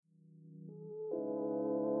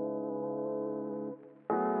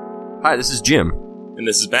Hi, this is Jim. And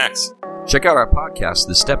this is Max. Check out our podcast,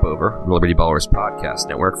 The Step Over, the Liberty Ballers Podcast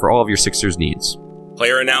Network, for all of your Sixers needs.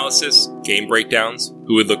 Player analysis, game breakdowns,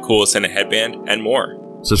 who would look coolest in a headband, and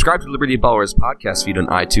more. Subscribe to Liberty Ballers podcast feed on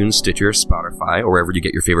iTunes, Stitcher, Spotify, or wherever you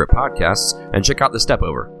get your favorite podcasts, and check out The Step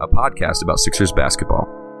Over, a podcast about Sixers basketball.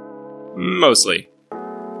 Mostly.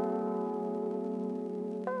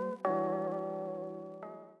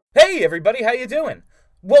 Hey everybody, how you doing?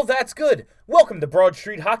 Well, that's good. Welcome to Broad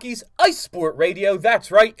Street Hockey's Ice Sport Radio.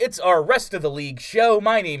 That's right, it's our Rest of the League show.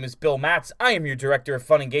 My name is Bill Matz. I am your director of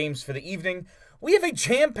fun and games for the evening. We have a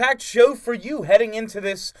jam-packed show for you heading into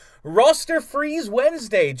this roster freeze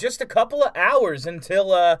Wednesday. Just a couple of hours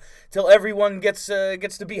until everyone gets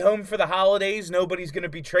to be home for the holidays. Nobody's going to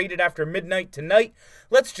be traded after midnight tonight.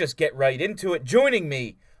 Let's just get right into it. Joining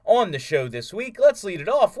me on the show this week, let's lead it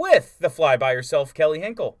off with the fly-by-yourself, Kelly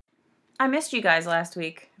Hinkle. I missed you guys last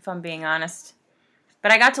week, if I'm being honest.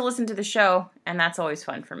 But I got to listen to the show, and that's always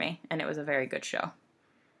fun for me. And it was a very good show.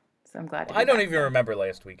 So I'm glad to be I don't back. even remember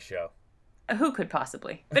last week's show. Who could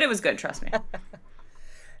possibly? But it was good, trust me.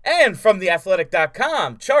 And from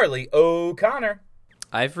theathletic.com, Charlie O'Connor.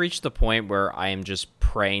 I've reached the point where I am just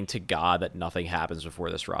praying to God that nothing happens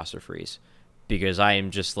before this roster freeze. Because I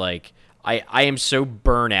am just like, I am so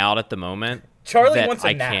burnt out at the moment. Charlie wants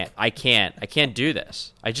a nap. I can't do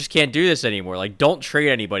this. I just can't do this anymore. Like, don't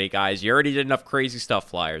trade anybody, guys. You already did enough crazy stuff,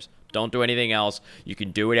 Flyers. Don't do anything else. You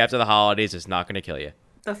can do it after the holidays. It's not going to kill you.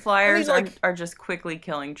 The Flyers are just quickly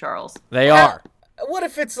killing Charles. They are. What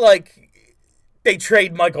if it's like they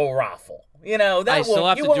trade Michael Raffle? You know, that I still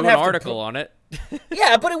have to do an article on it.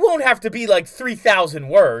 Yeah, but it won't have to be like 3,000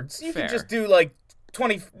 words. You Fair. can just do like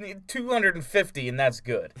 250, and that's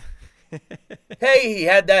good. Hey, he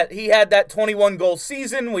had that 21 goal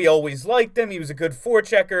season. We always liked him. He was a good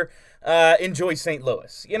forechecker. Enjoy St.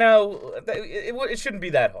 Louis. You know, it shouldn't be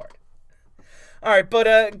that hard. All right,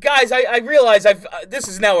 but guys, I realize this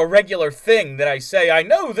is now a regular thing that I say. I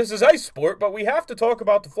know this is Ice Sport, but we have to talk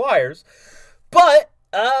about the Flyers. But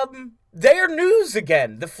they are news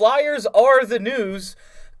again. The Flyers are the news.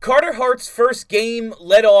 Carter Hart's first game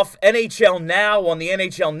led off NHL Now on the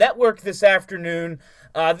NHL Network this afternoon.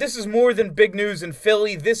 This is more than big news in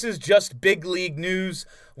Philly. This is just big league news.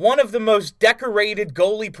 One of the most decorated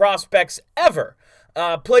goalie prospects ever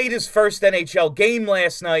played his first NHL game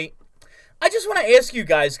last night. I just want to ask you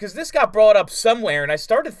guys, because this got brought up somewhere, and I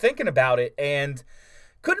started thinking about it, and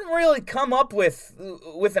couldn't really come up with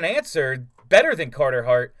an answer better than Carter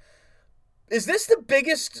Hart. Is this the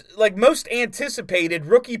biggest, most anticipated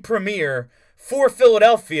rookie premiere for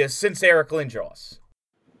Philadelphia since Eric Lindros?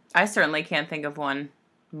 I certainly can't think of one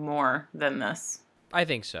more than this. I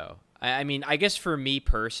think so. I mean, I guess for me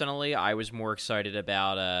personally, I was more excited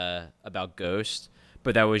about Ghost,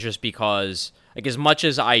 but that was just because, like, as much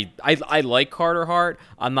as I like Carter Hart,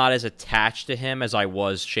 I'm not as attached to him as I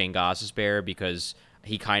was Shane Gostisbehere, because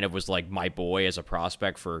he kind of was like my boy as a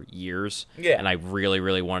prospect for years. Yeah. And I really,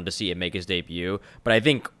 really wanted to see him make his debut. But I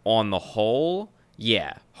think on the whole,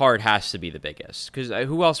 yeah, Hart has to be the biggest. Because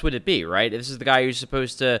who else would it be, right? This is the guy who's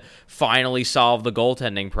supposed to finally solve the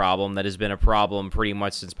goaltending problem that has been a problem pretty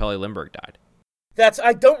much since Pelle Lindbergh died.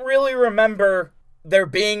 I don't really remember there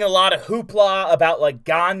being a lot of hoopla about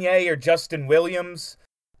Gagne or Justin Williams.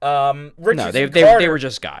 No, they were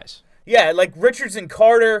just guys. Yeah, Richards and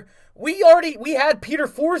Carter. We had Peter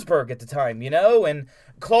Forsberg at the time, and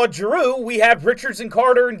Claude Giroux. We had Richards and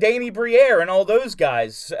Carter and Danny Briere and all those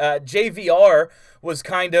guys. JVR was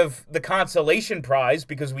kind of the consolation prize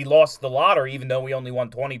because we lost the lottery, even though we only won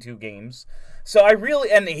 22 games. So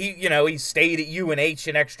he stayed at UNH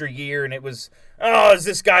an extra year, and it was, does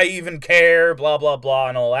this guy even care? Blah, blah, blah,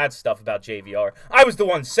 and all that stuff about JVR. I was the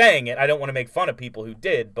one saying it. I don't want to make fun of people who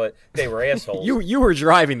did, but they were assholes. You were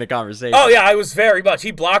driving the conversation. Oh, yeah, I was very much.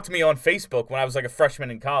 He blocked me on Facebook when I was a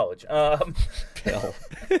freshman in college. Bill.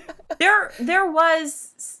 There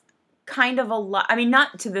was kind of a lot, I mean,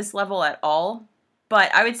 not to this level at all,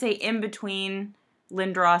 but I would say in between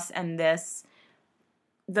Lindros and this,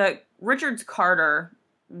 the Richards-Carter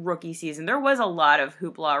rookie season, there was a lot of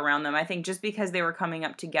hoopla around them, I think, just because they were coming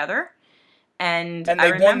up together. And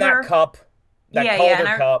they won that cup,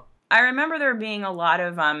 Calder Cup. I remember there being a lot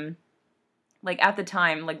of, at the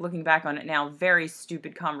time, looking back on it now, very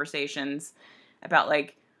stupid conversations about,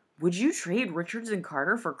 would you trade Richards and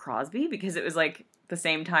Carter for Crosby? Because it was, the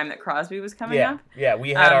same time that Crosby was coming up. Yeah,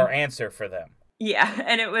 we had our answer for them. Yeah,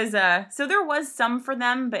 and it was, so there was some for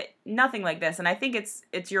them, but nothing like this. And I think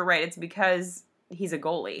you're right, it's because he's a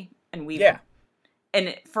goalie. And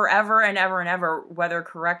and forever and ever and ever, whether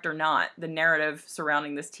correct or not, the narrative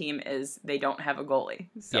surrounding this team is they don't have a goalie.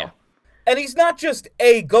 So. Yeah. And he's not just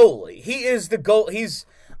a goalie. He is the goal. He's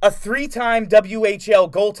a 3-time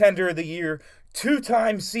WHL goaltender of the year,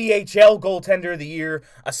 2-time CHL goaltender of the year,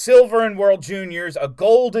 a silver in World Juniors, a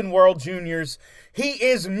gold in World Juniors. He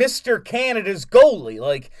is Mr. Canada's goalie.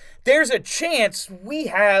 Like, there's a chance we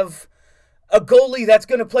have a goalie that's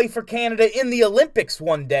going to play for Canada in the Olympics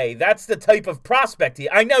one day. That's the type of prospect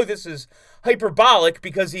I know this is hyperbolic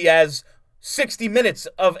because he has 60 minutes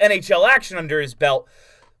of NHL action under his belt,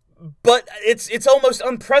 but it's almost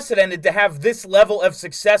unprecedented to have this level of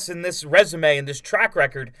success in this resume and this track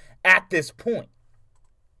record at this point.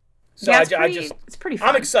 So yeah, it's pretty fun.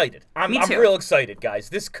 I'm excited. I'm Me too. real excited, guys.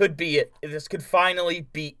 This could be it. This could finally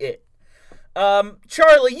be it.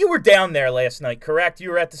 Charlie, you were down there last night, correct? You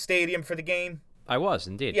were at the stadium for the game? I was,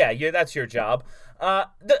 indeed. Yeah, that's your job.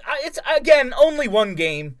 It's, again, only one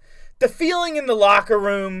game. The feeling in the locker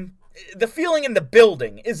room, the feeling in the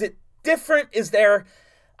building, is it different? Is there...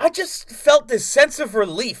 I just felt this sense of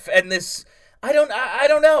relief and this... I don't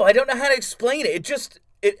know. I don't know how to explain it.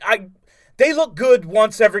 They look good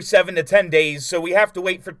once every 7 to 10 days, so we have to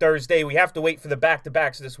wait for Thursday. We have to wait for the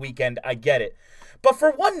back-to-backs this weekend. I get it. But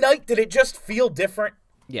for one night, did it just feel different?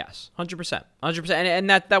 Yes, 100%. 100%. And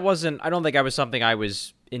that wasn't, I don't think I was something I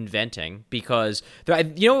was inventing because,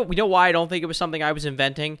 you know why I don't think it was something I was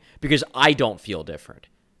inventing? Because I don't feel different.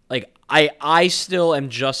 Like, I still am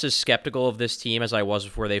just as skeptical of this team as I was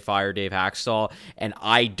before they fired Dave Haxtell, and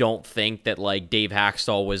I don't think that, like, Dave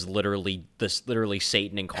Haxtell was literally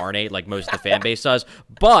Satan incarnate like most of the fan base does.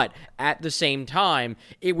 But at the same time,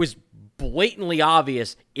 it was blatantly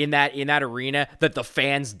obvious in that arena that the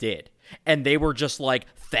fans did. And they were just like,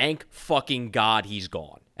 thank fucking God he's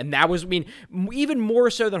gone. And that was, I mean, even more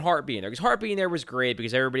so than Hart being there. Because Hart being there was great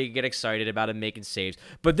because everybody could get excited about him making saves.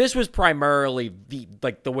 But this was primarily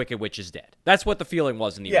the Wicked Witch is dead. That's what the feeling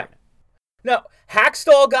was in the arena. No,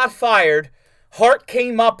 Haxtell got fired. Hart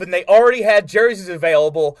came up and they already had jerseys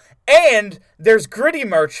available. And there's Gritty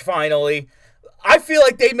merch finally. I feel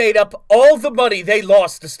like they made up all the money they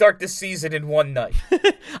lost to start this season in one night.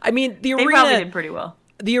 I mean, They probably did pretty well.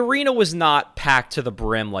 The arena was not packed to the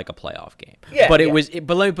brim like a playoff game. But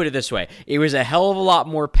let me put it this way. It was a hell of a lot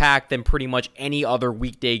more packed than pretty much any other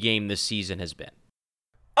weekday game this season has been.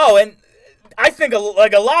 Oh, and I think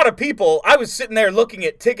like a lot of people, I was sitting there looking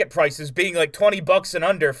at ticket prices being like $20 and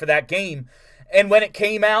under for that game. And when it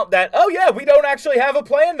came out that, oh yeah, we don't actually have a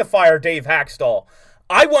plan to fire Dave Haxtell,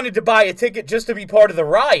 I wanted to buy a ticket just to be part of the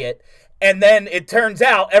riot. And then it turns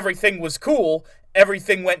out everything was cool.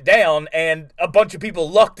 Everything went down, and a bunch of people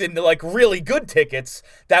lucked into, like, really good tickets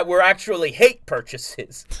that were actually hate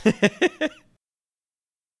purchases.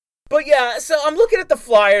 But, yeah, so I'm looking at the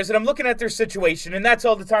Flyers, and I'm looking at their situation, and that's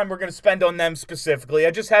all the time we're going to spend on them specifically.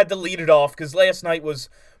 I just had to lead it off, because last night was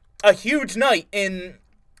a huge night in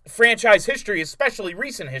franchise history, especially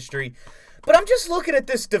recent history. But I'm just looking at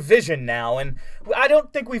this division now, and I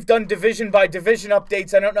don't think we've done division-by-division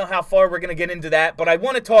updates. I don't know how far we're going to get into that, but I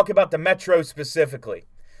want to talk about the Metro specifically.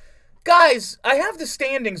 Guys, I have the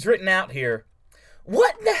standings written out here.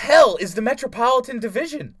 What in the hell is the Metropolitan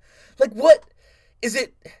Division? Like, what is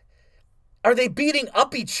it? Are they beating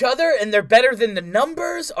up each other and they're better than the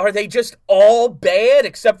numbers? Are they just all bad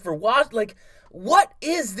except for what? Like, what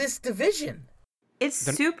is this division? It's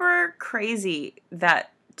super crazy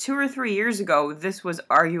that 2 or 3 years ago, this was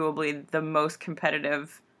arguably the most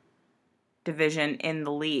competitive division in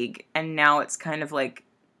the league, and now it's kind of like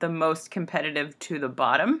the most competitive to the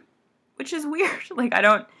bottom, which is weird. Like, I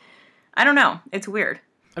don't know. It's weird.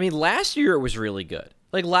 I mean, last year it was really good.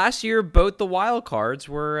 Like last year, both the wild cards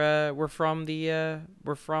were from the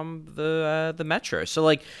Metro. So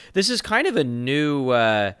like this is kind of a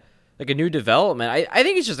new development. I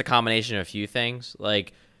think it's just a combination of a few things.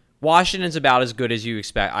 Like Washington's about as good as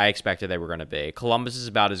I expected they were going to be. Columbus is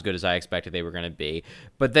about as good as I expected they were going to be.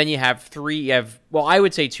 But then you have I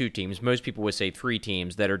would say 2 teams. Most people would say 3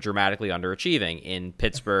 teams that are dramatically underachieving in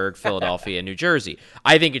Pittsburgh, Philadelphia, and New Jersey.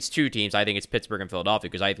 I think it's 2 teams. I think it's Pittsburgh and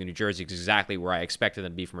Philadelphia because I think New Jersey is exactly where I expected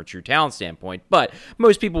them to be from a true talent standpoint. But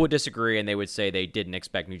most people would disagree, and they would say they didn't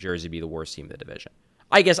expect New Jersey to be the worst team in the division.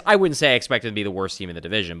 I guess I wouldn't say I expected them to be the worst team in the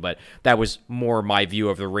division, but that was more my view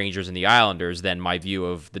of the Rangers and the Islanders than my view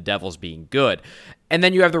of the Devils being good. And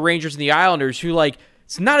then you have the Rangers and the Islanders who, like,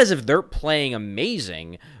 it's not as if they're playing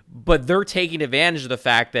amazing, but they're taking advantage of the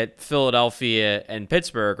fact that Philadelphia and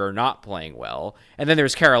Pittsburgh are not playing well. And then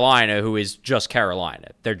there's Carolina, who is just Carolina.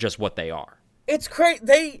 They're just what they are. It's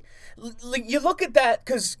crazy. You look at that,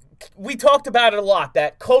 because we talked about it a lot,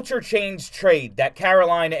 that culture change trade that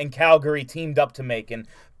Carolina and Calgary teamed up to make. And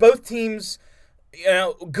both teams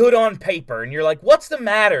good on paper, and you're like, what's the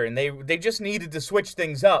matter? And they just needed to switch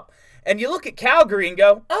things up. And you look at Calgary and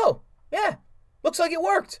go, oh, yeah, looks like it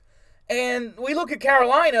worked. And we look at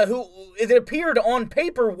Carolina, who it appeared on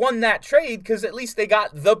paper won that trade because at least they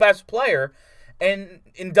got the best player, and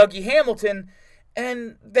in Dougie Hamilton,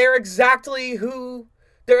 and they're exactly who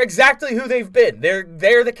they've been.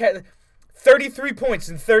 They're the 33 points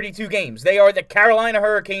in 32 games. They are the Carolina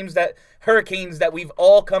Hurricanes that we've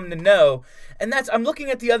all come to know. And I'm looking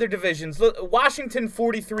at the other divisions. Look, Washington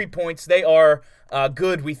 43 points. They are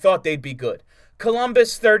good. We thought they'd be good.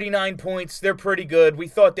 Columbus 39 points. They're pretty good. We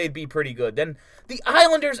thought they'd be pretty good. Then the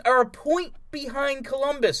Islanders are a point behind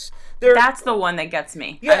Columbus. That's the one that gets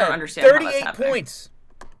me. Yeah, I don't understand 38 points.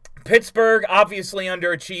 Pittsburgh, obviously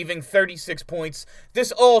underachieving, 36 points.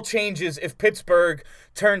 This all changes if Pittsburgh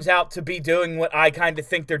turns out to be doing what I kind of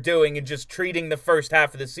think they're doing and just treating the first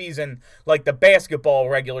half of the season like the basketball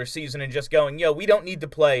regular season and just going, we don't need to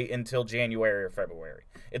play until January or February.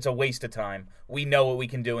 It's a waste of time. We know what we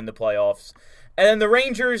can do in the playoffs. And then the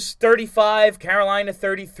Rangers, 35, Carolina,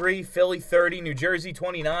 33, Philly, 30, New Jersey,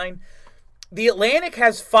 29. The Atlantic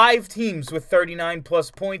has 5 teams with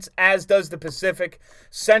 39-plus points, as does the Pacific.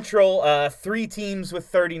 Central, 3 teams with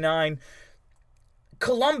 39.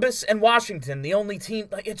 Columbus and Washington, the only team.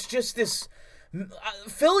 It's just this.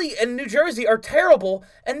 Philly and New Jersey are terrible,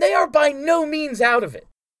 and they are by no means out of it.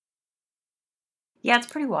 Yeah, it's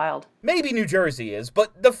pretty wild. Maybe New Jersey is,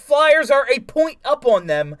 but the Flyers are a point up on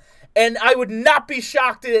them, and I would not be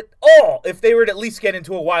shocked at all if they were to at least get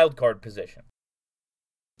into a wild card position.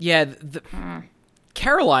 Yeah,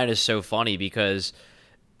 Carolina is so funny because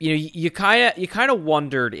you kind of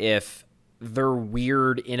wondered if their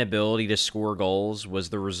weird inability to score goals was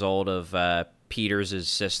the result of Peters'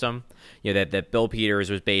 system. That Bill Peters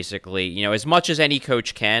was basically, as much as any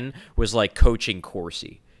coach can, was like coaching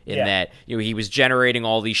Corsi. That he was generating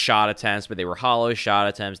all these shot attempts, but they were hollow shot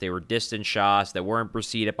attempts. They were distant shots that weren't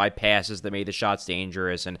preceded by passes that made the shots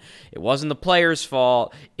dangerous. And it wasn't the player's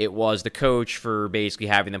fault. It was the coach for basically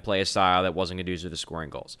having them play a style that wasn't conducive to scoring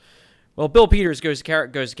goals. Well, Bill Peters goes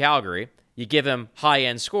to Calgary. You give him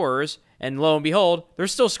high-end scorers, and lo and behold, they're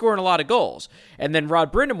still scoring a lot of goals. And then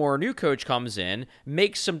Rod Brind'Amour, a new coach, comes in,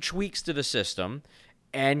 makes some tweaks to the system,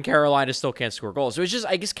 and Carolina still can't score goals. So it's just,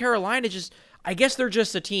 I guess they're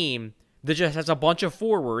just a team that just has a bunch of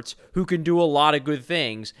forwards who can do a lot of good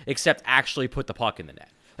things, except actually put the puck in the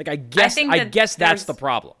net. I guess that's the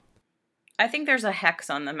problem. I think there's a hex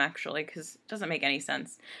on them, actually, because it doesn't make any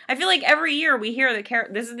sense. I feel like every year we hear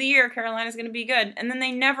that this is the year Carolina's going to be good, and then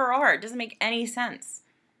they never are. It doesn't make any sense.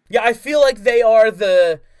 Yeah, I feel like they're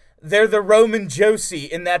the Roman Josi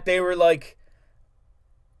in that they were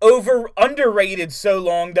underrated so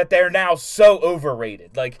long that they're now so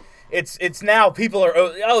overrated. It's now people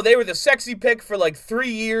are, they were the sexy pick for 3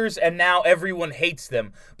 years and now everyone hates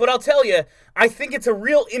them. But I'll tell you, I think it's a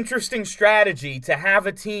real interesting strategy to have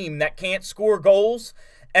a team that can't score goals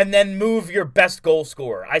and then move your best goal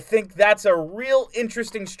scorer. I think that's a real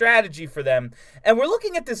interesting strategy for them. And we're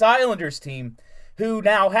looking at this Islanders team who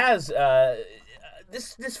now has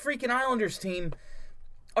this freaking Islanders team.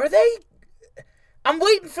 I'm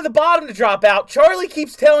waiting for the bottom to drop out. Charlie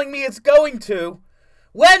keeps telling me it's going to.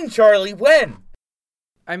 When, Charlie? When?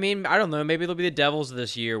 I mean, I don't know. Maybe they'll be the Devils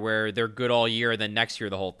this year where they're good all year, and then next year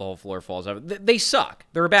the whole floor falls over. They suck.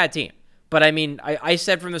 They're a bad team. But, I mean, I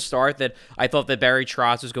said from the start that I thought that Barry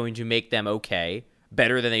Trotz was going to make them okay,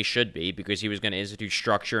 better than they should be, because he was going to institute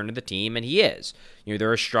structure into the team, and he is.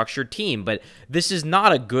 They're a structured team, but this is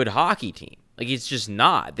not a good hockey team. It's just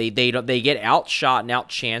not. They get outshot and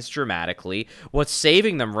outchanced dramatically. What's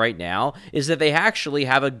saving them right now is that they actually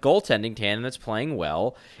have a goaltending tandem that's playing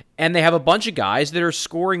well, and they have a bunch of guys that are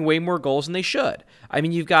scoring way more goals than they should. I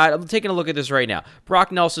mean, I'm taking a look at this right now.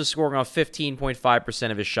 Brock Nelson is scoring on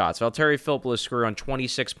 15.5% of his shots. Valtteri Filppula is scoring on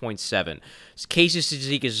 26.7%. Casey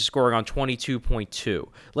Cizikas is scoring on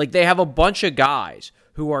 22.2%. They have a bunch of guys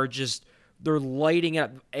who are just... They're lighting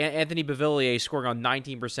up. Anthony Beauvillier scoring on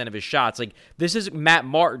 19% of his shots. This is Matt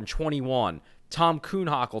Martin, 21. Tom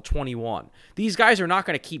Kuhnhackl, 21. These guys are not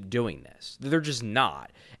going to keep doing this. They're just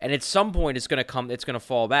not. And at some point, it's going to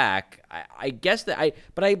fall back. I guess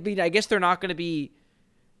they're not going to be.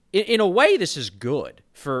 In a way, this is good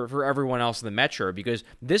for everyone else in the Metro, because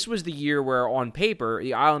this was the year where, on paper,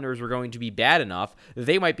 the Islanders were going to be bad enough that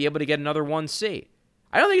they might be able to get another 1C.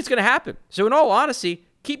 I don't think it's going to happen. So, in all honesty,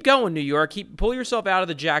 keep going, New York. Pull yourself out of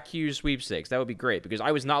the Jack Hughes sweepstakes. That would be great, because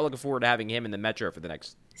I was not looking forward to having him in the Metro for the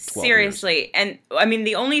next 12 Seriously. years. And, I mean,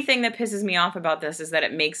 the only thing that pisses me off about this is that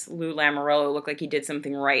it makes Lou Lamoriello look like he did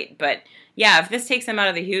something right. But, yeah, if this takes him out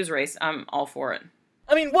of the Hughes race, I'm all for it.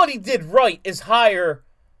 I mean, what he did right is hire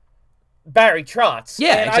Barry Trotz.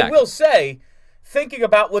 Yeah, and exactly. I will say, thinking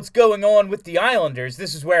about what's going on with the Islanders,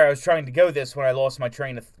 this is where I was trying to go with this when I lost my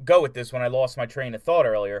train of thought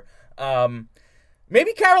earlier.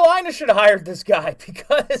 Maybe Carolina should have hired this guy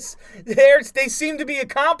because they seem to be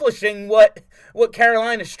accomplishing what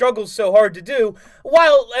Carolina struggles so hard to do.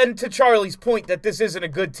 And to Charlie's point that this isn't a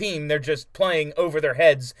good team, they're just playing over their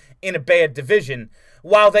heads in a bad division.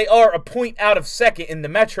 While they are a point out of second in the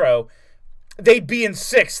Metro, they'd be in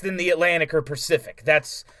sixth in the Atlantic or Pacific.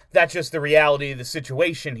 That's just the reality of the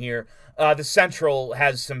situation here. The Central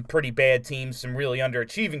has some pretty bad teams, some really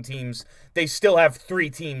underachieving teams. They still have 3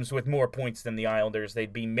 teams with more points than the Islanders.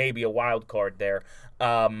 They'd be maybe a wild card there.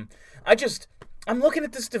 I'm looking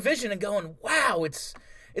at this division and going, wow, it's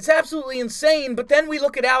absolutely insane. But then we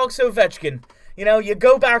look at Alex Ovechkin. You know, you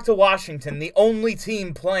go back to Washington, the only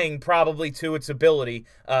team playing probably to its ability,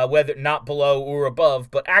 whether not below or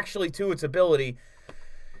above, but actually to its ability.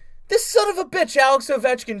 This son of a bitch, Alex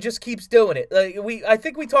Ovechkin, just keeps doing it. I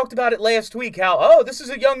think we talked about it last week, how, this is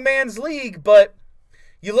a young man's league, but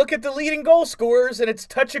you look at the leading goal scorers, and it's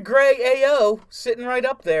Touch of Gray AO sitting right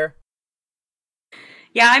up there.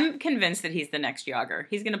 Yeah, I'm convinced that he's the next Yager.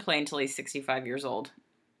 He's going to play until he's 65 years old.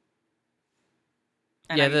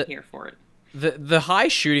 And I'm here for it. The high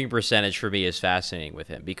shooting percentage for me is fascinating with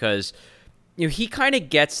him because he kind of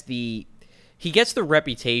gets the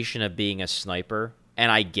reputation of being a sniper. And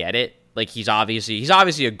I get it. Like, he's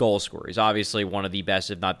obviously a goal scorer. He's obviously one of the best,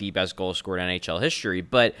 if not the best goal scorer in NHL history.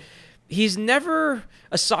 But he's never,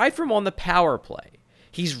 aside from on the power play,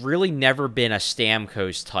 he's really never been a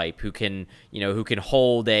Stamkos type who can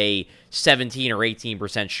hold a 17 or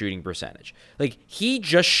 18% shooting percentage. Like, he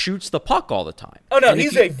just shoots the puck all the time. Oh, no,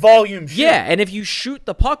 he's a volume shooter. Yeah, and if you shoot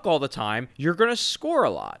the puck all the time, you're going to score a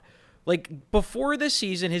lot. Like, before this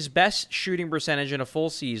season, his best shooting percentage in a full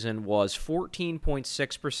season was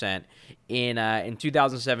 14.6% in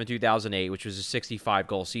 2007-2008, which was a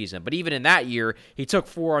 65-goal season. But even in that year, he took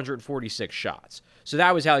 446 shots. So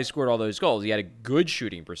that was how he scored all those goals. He had a good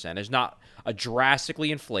shooting percentage, not a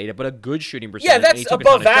drastically inflated, but a good shooting percentage. Yeah, that's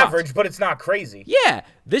above average, but it's not crazy. Yeah,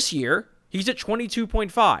 this year, he's at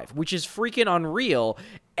 22.5, which is freaking unreal.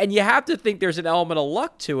 And you have to think there's an element of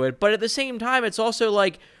luck to it, but at the same time, it's also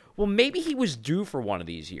like, well, maybe he was due for one of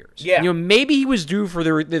these years. Yeah. Maybe he was due for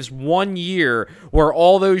this 1 year where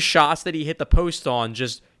all those shots that he hit the post on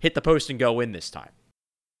just hit the post and go in this time.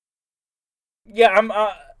 Yeah,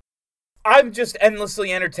 I'm just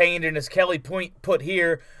endlessly entertained, and as Kelly put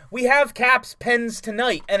here, we have Caps Pens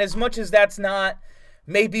tonight, and as much as that's not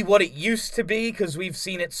maybe what it used to be, because we've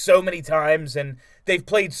seen it so many times, and they've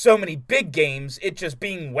played so many big games, it just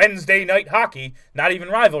being Wednesday night hockey, not even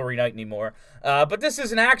rivalry night anymore. But this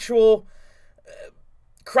is an actual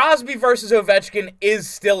Crosby versus Ovechkin is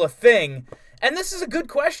still a thing, and this is a good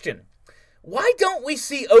question. Why don't we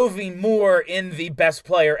see Ovi more in the best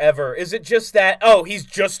player ever? Is it just that, he's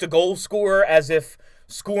just a goal scorer, as if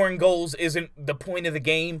scoring goals isn't the point of the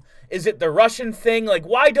game? Is it the Russian thing? Like,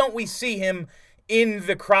 why don't we see him in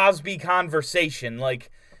the Crosby conversation,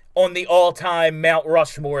 like on the all-time Mount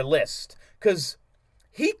Rushmore list? Because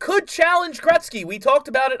he could challenge Gretzky. We talked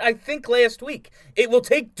about it, I think, last week. It will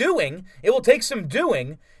take doing. It will take some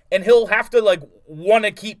doing, and he'll have to, want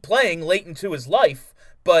to keep playing late into his life.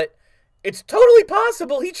 But it's totally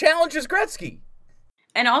possible he challenges Gretzky.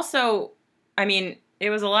 And also, I mean, it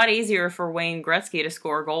was a lot easier for Wayne Gretzky to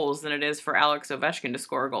score goals than it is for Alex Ovechkin to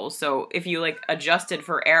score goals. So if you, adjusted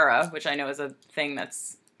for era, which I know is a thing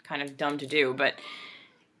that's kind of dumb to do, but,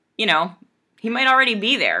 he might already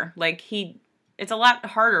be there. It's a lot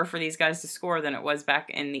harder for these guys to score than it was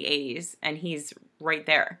back in the 80s, and he's right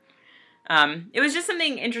there. It was just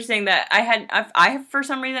something interesting that I for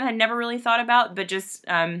some reason had never really thought about, but just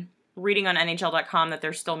reading on NHL.com that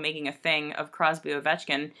they're still making a thing of Crosby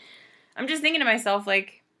Ovechkin. I'm just thinking to myself,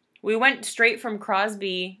 we went straight from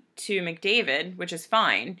Crosby to McDavid, which is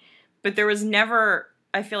fine, but there was never,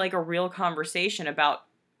 I feel like, a real conversation about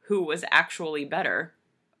who was actually better,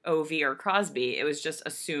 Ovi or Crosby. It was just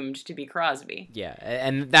assumed to be Crosby. Yeah,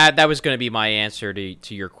 and that was going to be my answer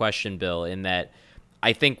to your question, Bill, in that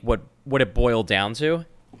I think what it boiled down to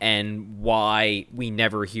and why we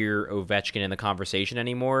never hear Ovechkin in the conversation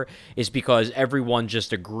anymore is because everyone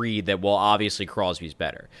just agreed that, well, obviously Crosby's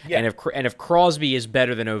better. Yeah. And if Crosby is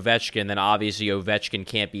better than Ovechkin, then obviously Ovechkin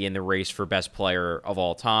can't be in the race for best player of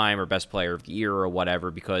all time or best player of the year or whatever,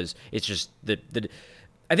 because it's just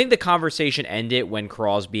I think the conversation ended when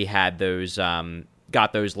Crosby had those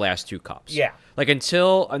got those last 2 cups. Yeah.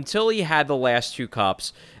 Until he had the last 2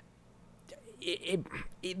 cups,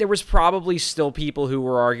 there was probably still people who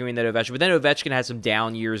were arguing that Ovechkin, but then Ovechkin had some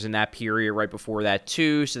down years in that period right before that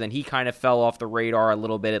too, so then he kind of fell off the radar a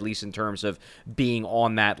little bit, at least in terms of being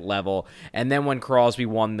on that level. And then when Crosby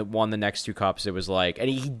won the next 2 cups, it was like, and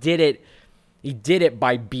he did it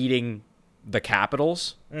by beating the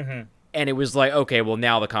Capitals, and it was like, okay, well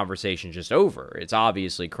now the conversation's just over. It's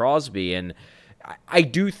obviously Crosby, and I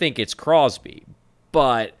do think it's Crosby,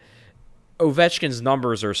 but Ovechkin's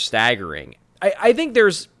numbers are staggering. I think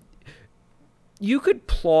you could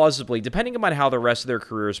plausibly, depending upon how the rest of their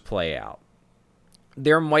careers play out,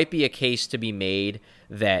 there might be a case to be made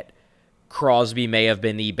that Crosby may have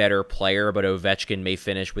been the better player, but Ovechkin may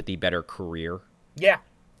finish with the better career. Yeah.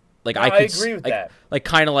 Like no, I agree with that. Like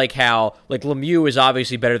kind of like how Lemieux is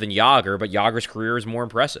obviously better than Jágr, but Jágr's career is more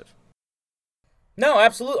impressive. No,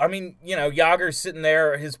 absolutely. I mean, Jágr's sitting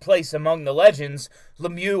there, his place among the legends.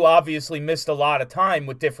 Lemieux obviously missed a lot of time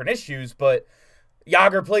with different issues, but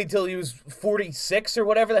Jágr played till he was 46 or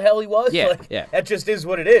whatever the hell he was. Yeah, yeah. That just is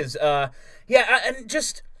what it is. I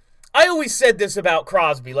always said this about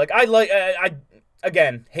Crosby. Like, I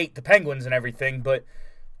again, hate the Penguins and everything, but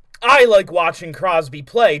I like watching Crosby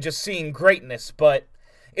play, just seeing greatness, but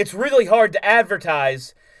it's really hard to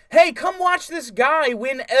advertise, hey, come watch this guy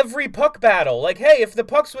win every puck battle. Like, hey, if the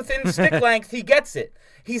puck's within stick length, he gets it.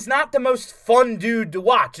 He's not the most fun dude to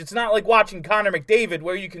watch. It's not like watching Connor McDavid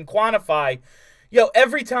where you can quantify,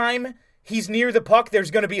 every time he's near the puck,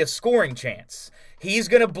 there's going to be a scoring chance. He's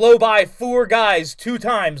going to blow by 4 guys 2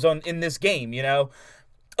 times in this game,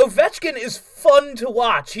 Ovechkin is fun to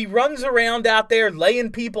watch. He runs around out there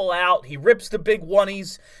laying people out. He rips the big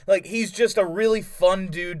oneies. Like, he's just a really fun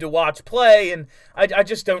dude to watch play, and I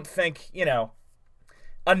just don't think,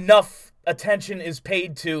 enough attention is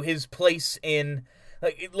paid to his place in,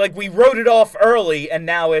 like we wrote it off early, and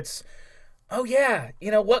now it's, oh yeah,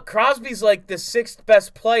 what, Crosby's like the 6th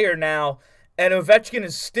best player now, and Ovechkin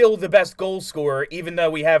is still the best goal scorer, even though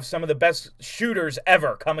we have some of the best shooters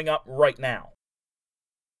ever coming up right now.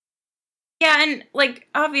 Yeah, and,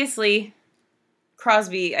 obviously,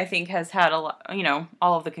 Crosby, I think, has had a lot,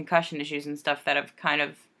 all of the concussion issues and stuff that have kind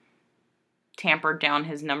of tampered down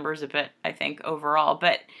his numbers a bit, I think, overall.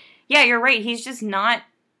 But, yeah, you're right. He's just not,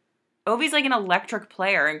 Ovi's an electric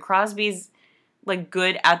player, and Crosby's,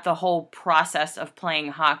 good at the whole process of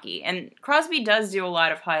playing hockey. And Crosby does do a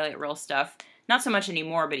lot of highlight reel stuff. Not so much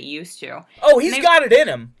anymore, but he used to. Oh, he's got it in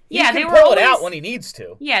him. He can pull it out when he needs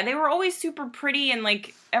to. Yeah, they were always super pretty, and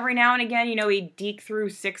every now and again, he'd deke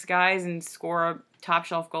through 6 guys and score a top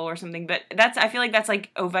shelf goal or something. But I feel like that's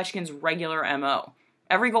Ovechkin's regular MO.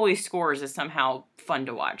 Every goal he scores is somehow fun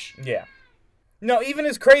to watch. Yeah. No, even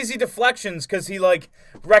his crazy deflections, because he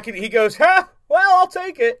he goes, well, I'll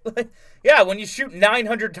take it. Yeah, when you shoot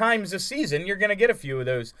 900 times a season, you're gonna get a few of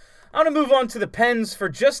those. I'm gonna move on to the Pens for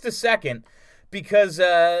just a second. Because,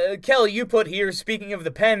 Kelly, you put here, speaking of the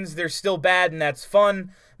Pens, they're still bad, and that's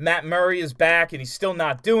fun. Matt Murray is back, and he's still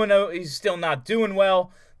not doing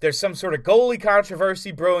well. There's some sort of goalie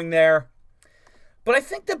controversy brewing there. But I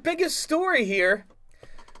think the biggest story here,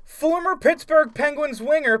 former Pittsburgh Penguins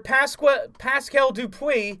winger Pascal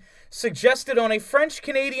Dupuis suggested on a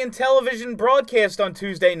French-Canadian television broadcast on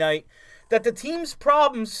Tuesday night that the team's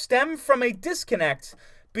problems stem from a disconnect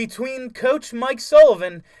between coach Mike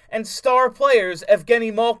Sullivan and star players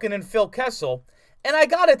Evgeny Malkin and Phil Kessel. And I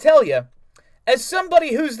gotta tell you, as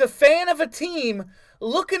somebody who's the fan of a team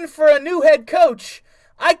looking for a new head coach,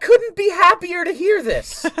 I couldn't be happier to hear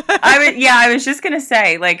this. I was just gonna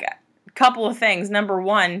say, a couple of things. Number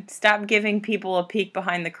 1, stop giving people a peek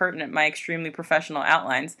behind the curtain at my extremely professional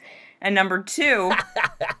outlines. And number 2,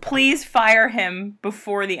 please fire him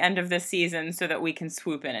before the end of this season so that we can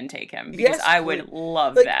swoop in and take him. Because I would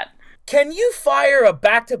love that. Can you fire a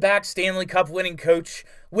back-to-back Stanley Cup winning coach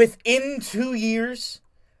within 2 years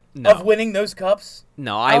of winning those cups?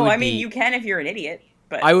 No, you can if you're an idiot.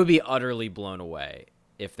 But I would be utterly blown away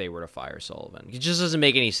if they were to fire Sullivan. It just doesn't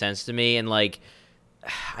make any sense to me. And,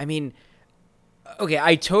 okay,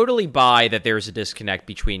 I totally buy that there's a disconnect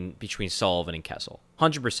between Sullivan and Kessel.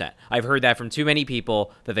 100%. I've heard that from too many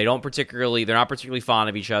people that they're not particularly fond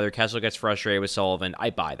of each other. Kessel gets frustrated with Sullivan. I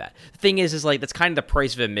buy that. The thing is that's kind of the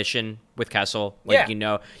price of admission with Kessel.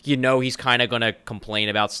 He's kind of going to complain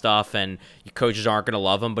about stuff, and coaches aren't going to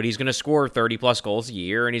love him, but he's going to score 30-plus goals a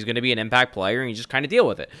year, and he's going to be an impact player, and you just kind of deal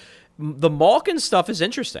with it. The Malkin stuff is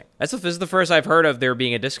interesting. This is the first I've heard of there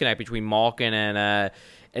being a disconnect between Malkin and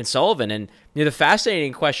Sullivan. And the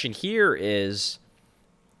fascinating question here is,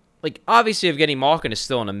 obviously Evgeny Malkin is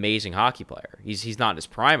still an amazing hockey player. He's not in his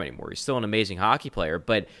prime anymore. He's still an amazing hockey player.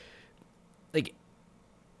 But,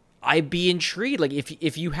 I'd be intrigued. Like,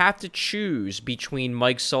 if you have to choose between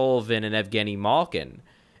Mike Sullivan and Evgeny Malkin,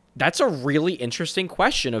 that's a really interesting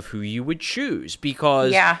question of who you would choose.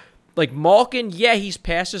 Because, like, Malkin, he's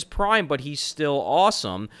past his prime, but he's still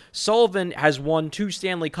awesome. Sullivan has won 2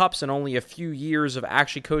 Stanley Cups in only a few years of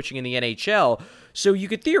actually coaching in the NHL. So you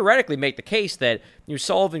could theoretically make the case that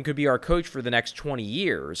Sullivan could be our coach for the next 20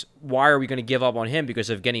 years. Why are we going to give up on him because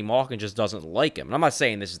Evgeny Malkin just doesn't like him? And I'm not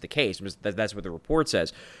saying this is the case. That's what the report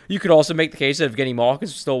says. You could also make the case that Evgeny Malkin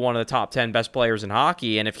is still one of the top 10 best players in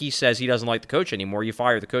hockey, and if he says he doesn't like the coach anymore, you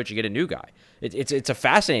fire the coach and get a new guy. It's a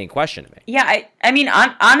fascinating question to me. Yeah, I mean,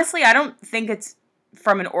 honestly, I don't think it's,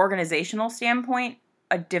 from an organizational standpoint,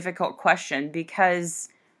 a difficult question because,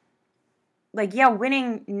 like,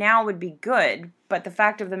 winning now would be good, but the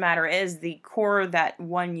fact of the matter is the core that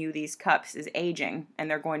won you these cups is aging,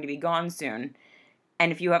 and they're going to be gone soon.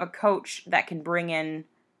 And if you have a coach that can bring in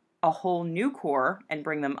a whole new core and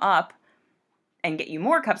bring them up and get you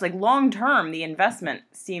more cups, like, long term, the investment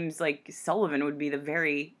seems like Sullivan would be the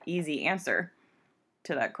very easy answer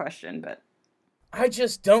to that question. But I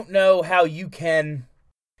just don't know how you can,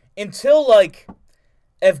 until, like,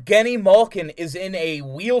 Evgeny Malkin is in a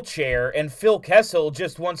wheelchair and Phil Kessel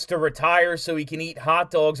just wants to retire so he can eat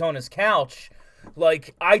hot dogs on his couch.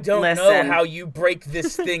 Like, I don't know how you break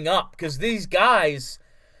this thing up, because these guys,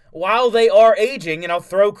 while they are aging, and I'll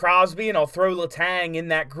throw Crosby and I'll throw Letang in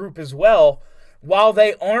that group as well, while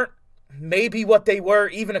they aren't maybe what they were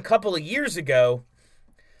even a couple of years ago,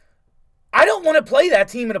 I don't want to play that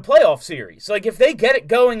team in a playoff series. Like, if they get it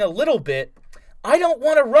going a little bit, I don't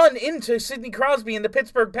want to run into Sidney Crosby and the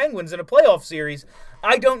Pittsburgh Penguins in a playoff series.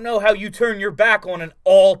 I don't know how you turn your back on an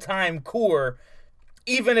all-time core,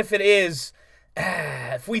 even if it is,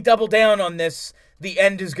 if we double down on this, the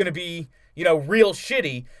end is going to be, real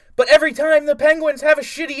shitty. But every time the Penguins have a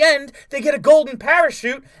shitty end, they get a golden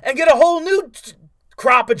parachute and get a whole new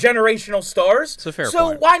crop of generational stars. It's a fair point.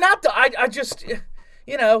 So why not? I just,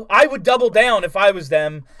 I would double down if I was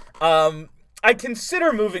them. I'd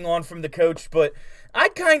consider moving on from the coach, but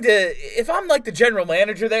I'd if I'm like the general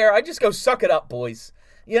manager there, I'd just go suck it up, boys.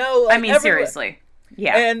 I mean, seriously.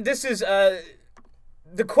 Yeah. And this is,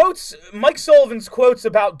 the quotes, Mike Sullivan's quotes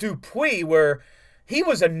about Dupuis were, he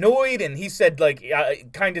was annoyed and he said, like,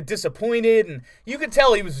 kind of disappointed, and you could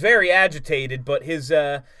tell he was very agitated, but his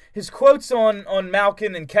quotes on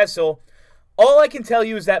Malkin and Kessel, all I can tell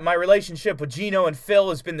you is that my relationship with Gino and Phil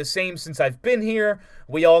has been the same since I've been here.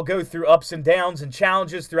 We all go through ups and downs and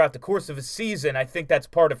challenges throughout the course of a season. I think that's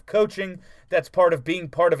part of coaching. That's part of being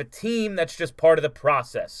part of a team. That's just part of the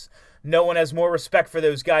process. No one has more respect for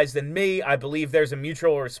those guys than me. I believe there's a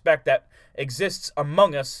mutual respect that exists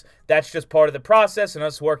among us. That's just part of the process and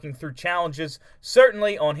us working through challenges.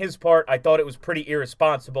 Certainly, on his part, I thought it was pretty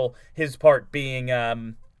irresponsible, his part being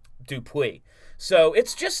Dupuis. So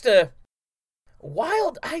it's just a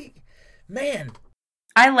wild, I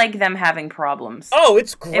like them having problems. Oh,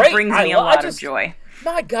 it's great. It brings me a lot of joy.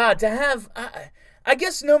 My God, to have, I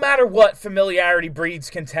guess no matter what, familiarity breeds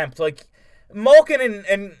contempt. Like, Malkin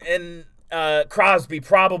and Crosby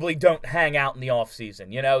probably don't hang out in the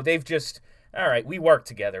offseason, They've just, all right, we work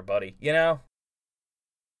together, buddy, Yeah.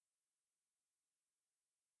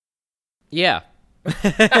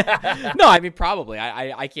 No, I mean, probably.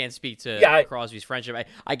 I can't speak to Crosby's friendship.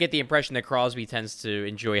 I get the impression that Crosby tends to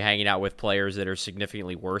enjoy hanging out with players that are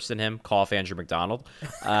significantly worse than him. Cough Andrew McDonald.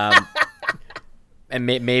 And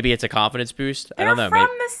maybe it's a confidence boost. I don't know. They're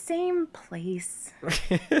from the same place.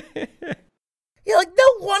 Yeah, like, no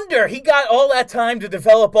wonder he got all that time to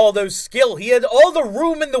develop all those skills. He had all the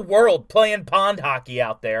room in the world playing pond hockey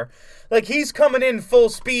out there. Like, he's coming in full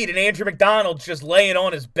speed, and Andrew McDonald's just laying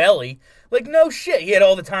on his belly. Like, no shit, he had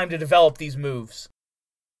all the time to develop these moves.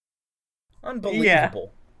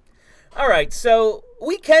 Unbelievable. Yeah. All right, so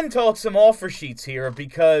we can talk some offer sheets here,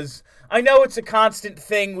 because I know it's a constant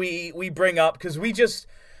thing we bring up, because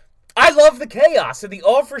I love the chaos, and the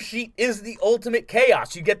offer sheet is the ultimate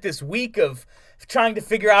chaos. You get this week of trying to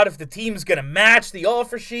figure out if the team's going to match the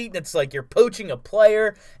offer sheet, and it's like you're poaching a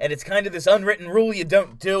player, and it's kind of this unwritten rule you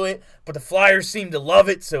don't do it, but the Flyers seem to love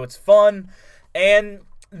it, so it's fun. And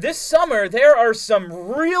this summer, there are some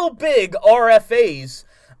real big RFAs.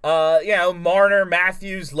 Marner,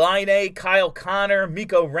 Matthews, Laine, Kyle Connor,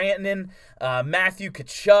 Mikko Rantanen, Matthew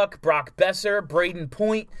Tkachuk, Brock Besser, Braden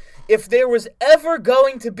Point. If there was ever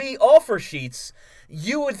going to be offer sheets,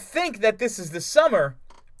 you would think that this is the summer.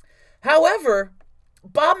 However,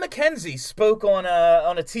 Bob McKenzie spoke on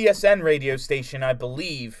a TSN radio station, I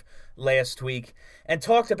believe, last week, and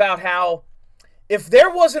talked about how if there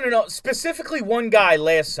wasn't specifically one guy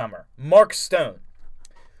last summer, Mark Stone,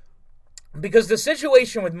 Because the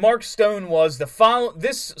situation with Mark Stone was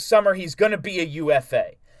this summer he's going to be a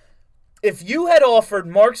UFA. If you had offered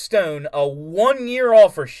Mark Stone a 1-year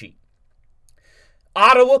offer sheet,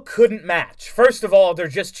 Ottawa couldn't match. First of all, they're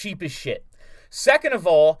just cheap as shit. Second of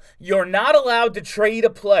all, you're not allowed to trade a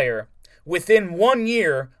player within 1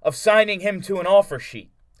 year of signing him to an offer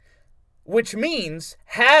sheet. Which means,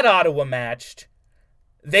 had Ottawa matched,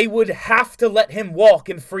 they would have to let him walk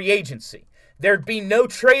in free agency. There'd be no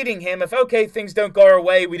trading him if, okay, things don't go our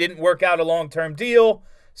way, we didn't work out a long-term deal,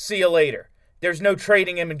 see you later. There's no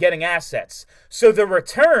trading him and getting assets. So the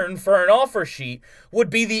return for an offer sheet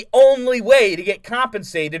would be the only way to get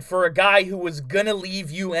compensated for a guy who was going to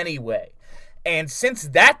leave you anyway. And since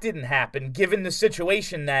that didn't happen, given the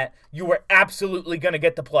situation that you were absolutely going to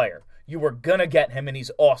get the player, you were going to get him and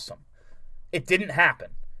he's awesome, it didn't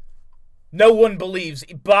happen. No one believes,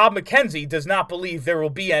 Bob McKenzie does not believe there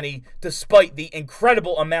will be any, despite the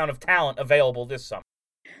incredible amount of talent available this summer.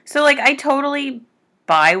 So, like, I totally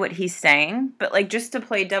buy what he's saying, but, like, just to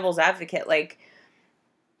play devil's advocate, like,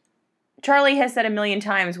 Charlie has said a million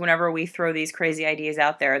times whenever we throw these crazy ideas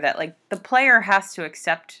out there that, like, the player has to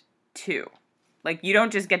accept too. Like, you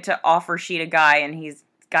don't just get to offer sheet a guy and he's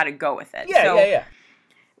got to go with it. Yeah.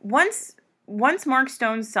 Once Mark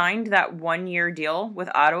Stone signed that 1-year deal with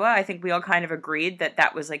Ottawa, I think we all kind of agreed that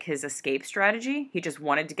that was like his escape strategy. He just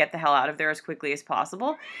wanted to get the hell out of there as quickly as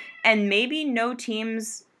possible. And maybe no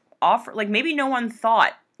teams maybe no one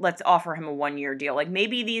thought, let's offer him a 1-year deal. Like,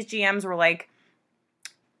 maybe these GMs were like,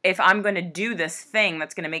 if I'm going to do this thing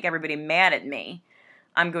that's going to make everybody mad at me,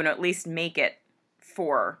 I'm going to at least make it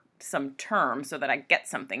for some term so that I get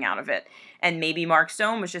something out of it. And maybe Mark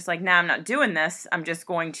Stone was just like, nah, I'm not doing this. I'm just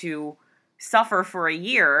going to suffer for a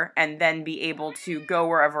year and then be able to go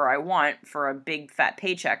wherever I want for a big fat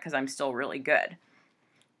paycheck because I'm still really good.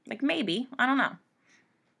 Like, maybe. I don't know.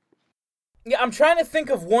 Yeah, I'm trying to think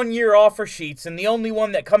of 1-year offer sheets, and the only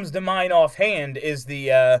one that comes to mind offhand is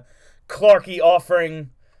the Clarkey offering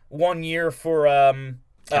 1 year for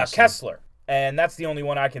Kessler. And that's the only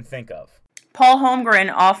one I can think of. Paul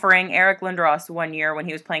Holmgren offering Eric Lindros 1 year when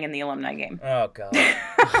he was playing in the alumni game. Oh, God.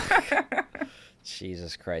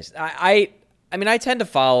 Jesus Christ. I mean, I tend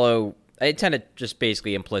to just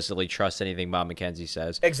basically implicitly trust anything Bob McKenzie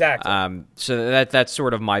says. Exactly. So that's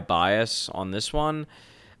sort of my bias on this one.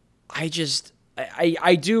 I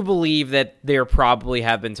do believe that there probably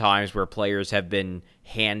have been times where players have been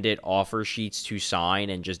handed offer sheets to sign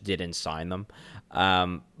and just didn't sign them.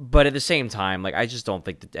 But at the same time, like, I just don't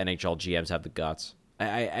think that NHL GMs have the guts.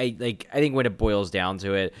 I think when it boils down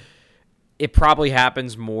to it, it probably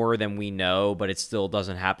happens more than we know, but it still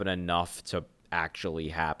doesn't happen enough to actually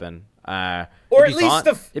happen. Or at least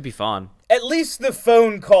it'd be fun. At least the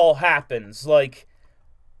phone call happens. Like,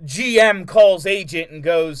 GM calls agent and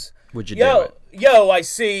goes, Would you do it? Yo, I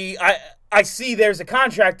see there's a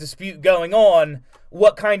contract dispute going on.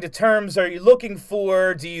 What kind of terms are you looking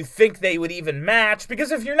for? Do you think they would even match? Because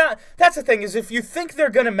if you're not, that's the thing, is if you think they're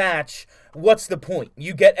going to match, what's the point?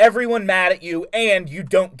 You get everyone mad at you, and you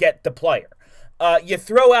don't get the player. You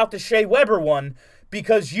throw out the Shea Weber one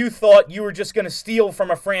because you thought you were just going to steal from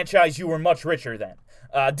a franchise you were much richer than.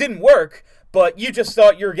 Didn't work, but you just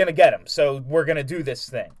thought you were going to get him, so we're going to do this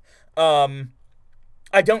thing.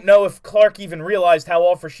 I don't know if Clark even realized how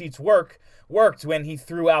offer sheets worked when he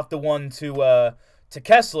threw out the one to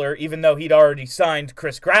Kessler, even though he'd already signed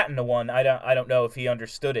Chris Gratton to one. I don't know if he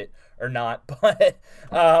understood it or not, but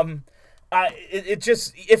it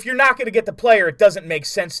just, if you're not going to get the player, it doesn't make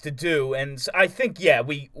sense to do. And I think, yeah,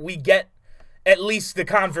 we get at least the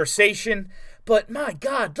conversation, but my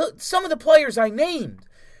God, look, some of the players I named,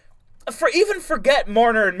 forget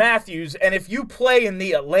Marner and Matthews, and if you play in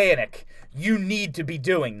the Atlantic, you need to be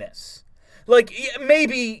doing this. Like,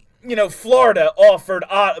 maybe, Florida offered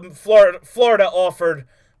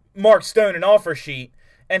Mark Stone an offer sheet,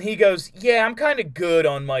 and he goes, yeah, I'm kind of good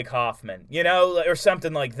on Mike Hoffman, or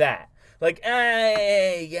something like that. Like,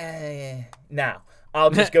 yeah. Now,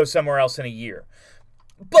 I'll just go somewhere else in a year.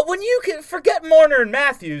 But when you can forget Marner and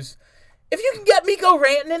Matthews, if you can get Mikko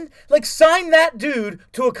Rantanen, like, sign that dude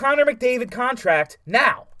to a Connor McDavid contract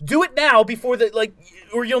now. Do it now before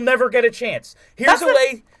or you'll never get a chance. Here's a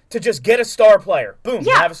way to just get a star player. Boom,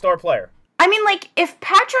 you have a star player. I mean, like, if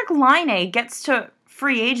Patrick Laine gets to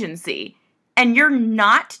free agency and you're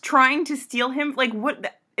not trying to steal him, like,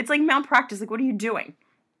 what? It's like malpractice. Like, what are you doing?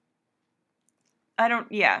 I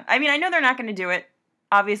mean, I know they're not going to do it,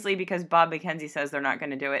 obviously, because Bob McKenzie says they're not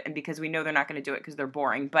going to do it, and because we know they're not going to do it because they're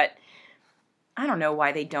boring, but I don't know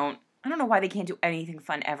why they don't. I don't know why they can't do anything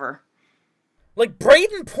fun ever. Like,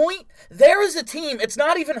 Braden Point, there is a team, it's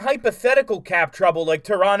not even hypothetical cap trouble like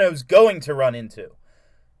Toronto's going to run into.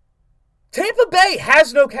 Tampa Bay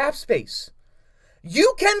has no cap space.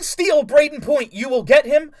 You can steal Braden Point. You will get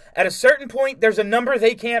him. At a certain point, there's a number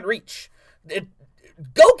they can't reach.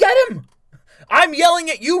 Go get him. I'm yelling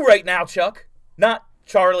at you right now, Chuck. Not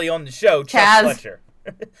Charlie on the show, Chuck Chaz. Fletcher.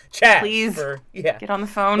 Chaz. Please, get on the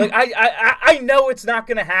phone. Like, I know it's not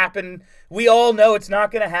going to happen. We all know it's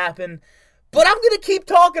not going to happen. But I'm going to keep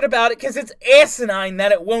talking about it because it's asinine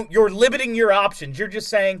that it won't. You're limiting your options. You're just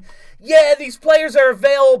saying, yeah, these players are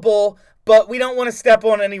available, but we don't want to step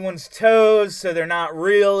on anyone's toes, so they're not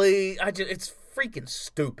really. It's freaking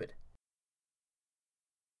stupid.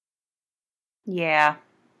 Yeah.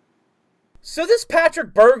 So this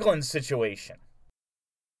Patrick Berglund situation.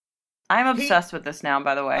 I'm obsessed with this now,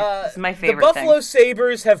 by the way. This is my favorite The Buffalo thing.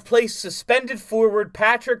 Sabres have placed suspended forward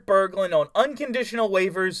Patrick Berglund on unconditional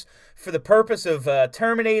waivers for the purpose of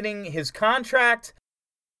terminating his contract.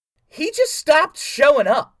 He just stopped showing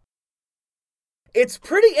up. It's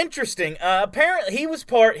pretty interesting. Apparently,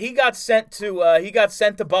 he got sent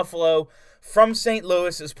to Buffalo from St.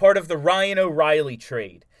 Louis as part of the Ryan O'Reilly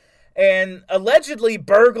trade. And allegedly,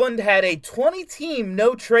 Berglund had a 20-team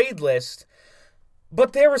no-trade list,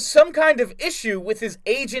 but there was some kind of issue with his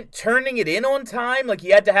agent turning it in on time. Like,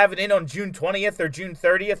 he had to have it in on June 20th or June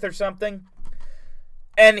 30th or something.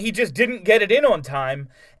 And he just didn't get it in on time.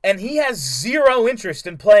 And he has zero interest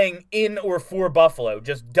in playing in or for Buffalo.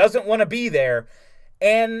 Just doesn't want to be there.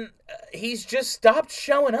 And he's just stopped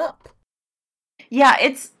showing up. Yeah,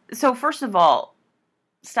 so first of all,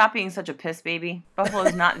 stop being such a piss baby.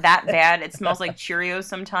 Buffalo's not that bad. It smells like Cheerios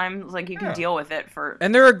sometimes. Like, you can deal with it for.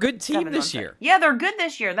 And they're a good team 7 this months. year. Yeah, they're good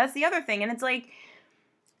this year. That's the other thing. And it's like,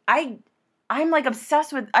 I'm like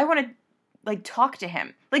obsessed with. I want to like talk to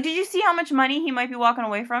him. Like, did you see how much money he might be walking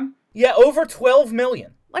away from? Yeah, over $12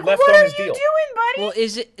 million. Like, left what on are his you deal. doing, buddy?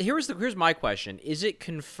 Well, here's my question: is it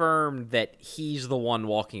confirmed that he's the one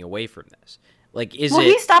walking away from this? Like,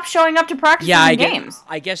 he stopped showing up to practice in games.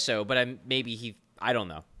 I guess so, but maybe I don't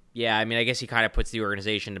know. Yeah, I mean, I guess he kind of puts the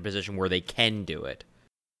organization in a position where they can do it.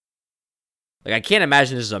 Like, I can't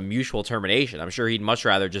imagine this is a mutual termination. I'm sure he'd much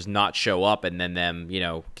rather just not show up and then them,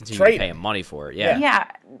 continue to pay him money for it. Yeah.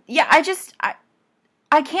 Yeah.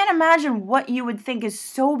 I can't imagine what you would think is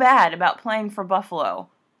so bad about playing for Buffalo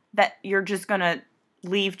that you're just going to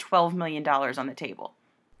leave $12 million on the table.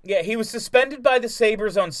 Yeah, he was suspended by the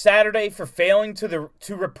Sabres on Saturday for failing to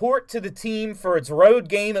report to the team for its road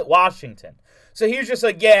game at Washington. So he was just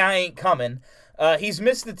like, yeah, I ain't coming. He's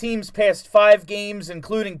missed the team's past 5 games,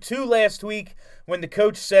 including 2 last week when the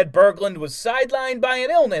coach said Berglund was sidelined by an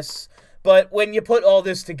illness. But when you put all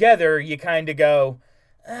this together, you kind of go,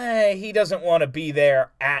 he doesn't want to be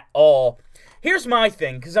there at all. Here's my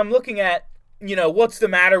thing, because I'm looking at, what's the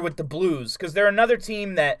matter with the Blues? Because they're another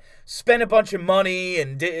team that spent a bunch of money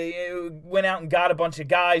and went out and got a bunch of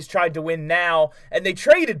guys, tried to win now, and they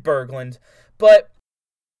traded Berglund. But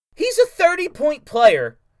he's a 30-point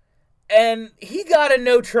player, and he got a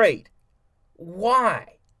no trade.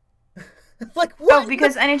 Why? Like, what? Oh,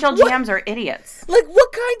 because NHL GMs are idiots. Like,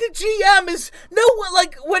 what kind of GM is... No,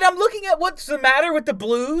 like, when I'm looking at what's the matter with the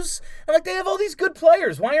Blues, I'm like, they have all these good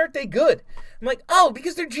players. Why aren't they good? I'm like,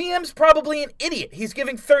 because their GM's probably an idiot. He's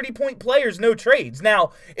giving 30-point players no trades.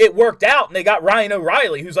 Now, it worked out, and they got Ryan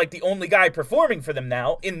O'Reilly, who's, like, the only guy performing for them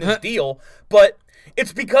now in this deal. But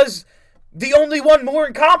it's because the only one more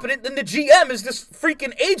incompetent than the GM is this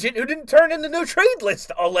freaking agent who didn't turn in the no-trade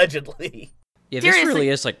list, allegedly. Yeah, this really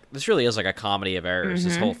is like a comedy of errors.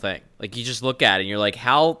 This whole thing, like, you just look at it and you're like,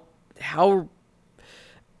 how?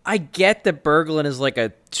 I get that Berglund is like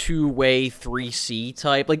a 2-way 3C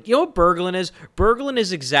type. Like, you know what Berglund is? Berglund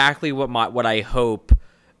is exactly what I hope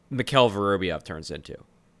Mikhail Vorobyev turns into,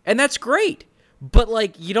 and that's great. But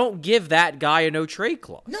like, you don't give that guy a no trade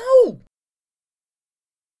clause. No.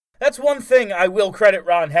 That's one thing I will credit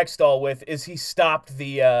Ron Hextall with, is he stopped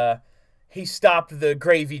the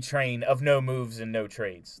gravy train of no moves and no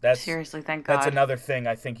trades. Seriously, thank God. That's another thing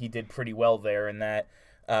I think he did pretty well there, in that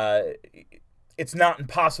it's not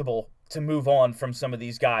impossible to move on from some of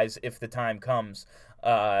these guys if the time comes.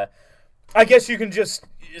 I guess you can just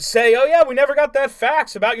say, oh yeah, we never got that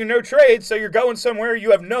fax about your no trade, so you're going somewhere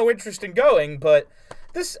you have no interest in going. But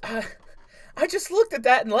this, I just looked at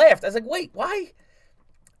that and laughed. I was like, wait, why?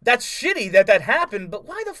 That's shitty that happened, but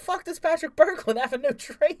why the fuck does Patrick Berglund have a no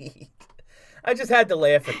trade? I just had to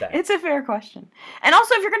laugh at that. It's a fair question. And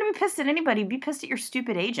also, if you're going to be pissed at anybody, be pissed at your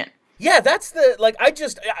stupid agent. Yeah, that's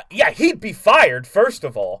he'd be fired, first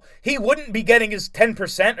of all. He wouldn't be getting his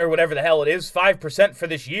 10% or whatever the hell it is, 5% for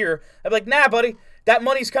this year. I'd be like, nah, buddy, That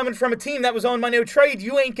money's coming from a team that was on my no trade.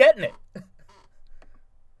 You ain't getting it.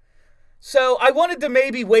 So I wanted to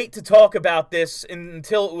maybe wait to talk about this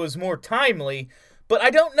until it was more timely, but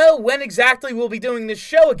I don't know when exactly we'll be doing this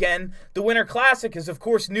show again. The Winter Classic is, of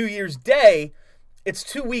course, New Year's Day. It's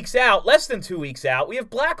 2 weeks out, less than 2 weeks out. We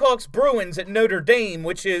have Blackhawks Bruins at Notre Dame,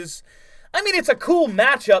 which is, I mean, it's a cool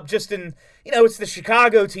matchup just in, it's the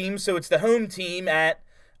Chicago team, so it's the home team at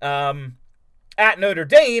Notre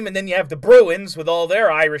Dame, and then you have the Bruins with all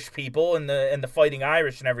their Irish people and the Fighting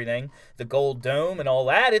Irish and everything, the Gold Dome and all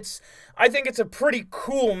that. I think it's a pretty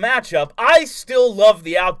cool matchup. I still love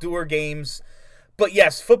the outdoor games, but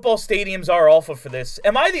yes, football stadiums are awful for this.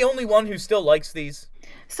 Am I the only one who still likes these?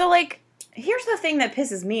 So, here's the thing that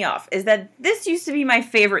pisses me off, is that this used to be my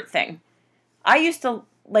favorite thing. I used to,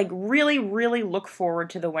 really, really look forward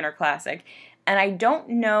to the Winter Classic, and I don't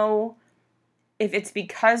know if it's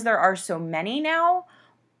because there are so many now,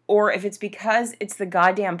 or if it's because it's the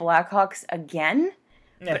goddamn Blackhawks again.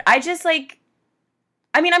 Yeah. But I just,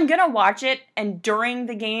 I'm gonna watch it, and during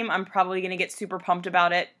the game, I'm probably gonna get super pumped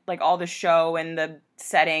about it, all the show and the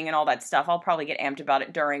setting and all that stuff. I'll probably get amped about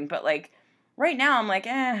it during, but, right now,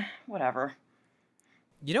 I'm whatever.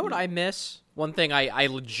 You know what I miss? One thing I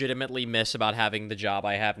legitimately miss about having the job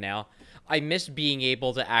I have now? I miss being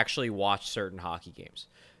able to actually watch certain hockey games.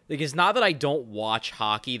 It's not that I don't watch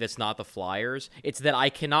hockey that's not the Flyers. It's that I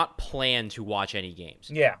cannot plan to watch any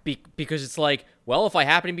games. Yeah. Because it's if I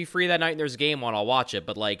happen to be free that night and there's a game on, I'll watch it.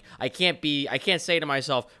 But, I can't say to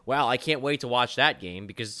myself, well, I can't wait to watch that game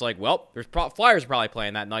because it's there's Flyers probably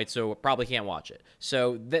playing that night, so probably can't watch it.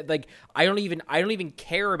 So, I don't even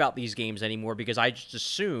care about these games anymore because I just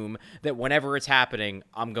assume that whenever it's happening,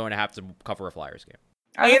 I'm going to have to cover a Flyers game.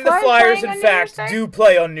 And the Flyers, in fact, do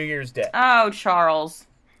play on New Year's Day. Oh, Charles.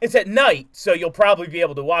 It's at night, so you'll probably be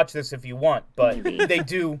able to watch this if you want, but they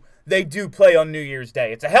do play on New Year's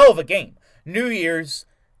Day. It's a hell of a game. New Year's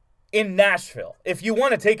in Nashville. If you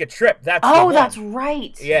want to take a trip, that's the one. That's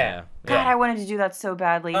right. Yeah. God, I wanted to do that so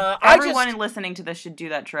badly. Everyone listening to this should do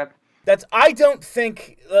that trip. I don't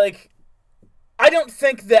think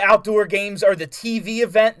the outdoor games are the TV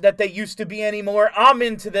event that they used to be anymore. I'm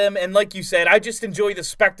into them, and like you said, I just enjoy the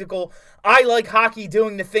spectacle. I like hockey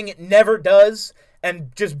doing the thing it never does,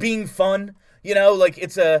 and just being fun,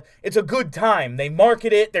 it's a good time. They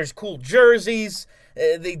market it. There's cool jerseys.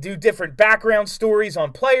 They do different background stories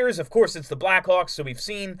on players. Of course, it's the Blackhawks, so we've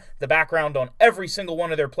seen the background on every single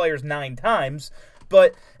one of their players 9 times.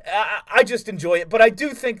 But I just enjoy it. But I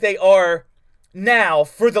do think they are now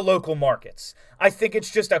for the local markets. I think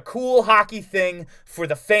it's just a cool hockey thing for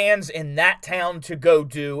the fans in that town to go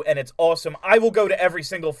do, and it's awesome. I will go to every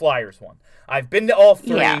single Flyers one. I've been to all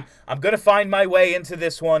 3. Yeah. I'm going to find my way into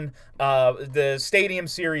this one, the Stadium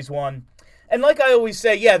Series one. And like I always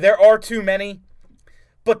say, yeah, there are too many,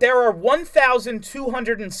 but there are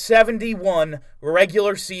 1,271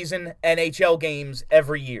 regular season NHL games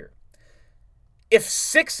every year. If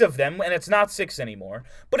 6 of them, and it's not 6 anymore,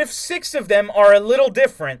 but if 6 of them are a little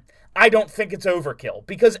different, I don't think it's overkill,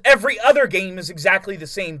 because every other game is exactly the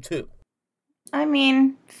same too. I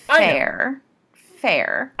mean, fair.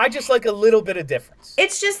 I just like a little bit of difference.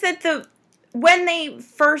 It's just that when they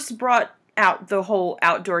first brought out the whole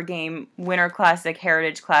outdoor game Winter Classic,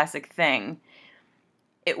 Heritage Classic thing,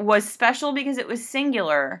 it was special because it was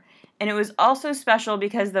singular. And it was also special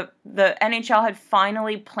because the NHL had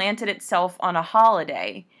finally planted itself on a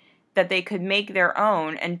holiday that they could make their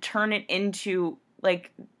own and turn it into, a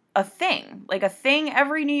thing. A thing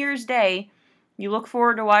every New Year's Day. You look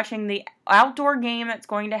forward to watching the outdoor game that's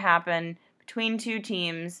going to happen between 2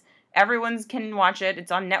 teams. Everyone can watch it.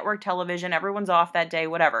 It's on network television. Everyone's off that day,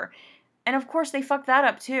 whatever. And, of course, they fucked that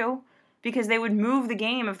up, too, because they would move the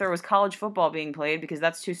game if there was college football being played because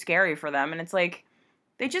that's too scary for them. And it's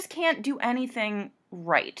they just can't do anything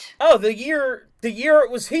right. Oh, the year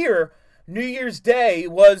it was here, New Year's Day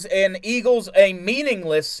was a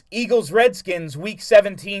meaningless Eagles-Redskins Week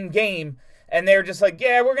 17 game, and they're just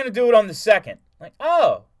yeah, we're going to do it on the 2nd.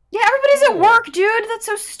 Oh. Yeah, everybody's at work, dude. That's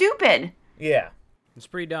so stupid. Yeah. It's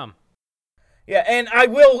pretty dumb. Yeah, and I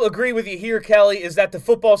will agree with you here, Kelly, is that the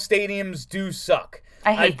football stadiums do suck.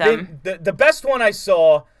 I hate them. The best one I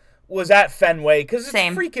saw was at Fenway, because it's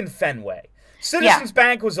freaking Fenway. Citizens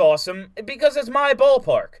Bank was awesome because it's my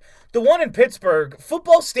ballpark. The one in Pittsburgh,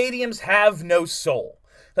 football stadiums have no soul.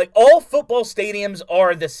 All football stadiums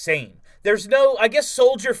are the same. There's no, I guess,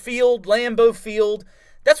 Soldier Field, Lambeau Field.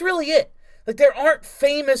 That's really it. There aren't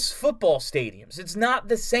famous football stadiums. It's not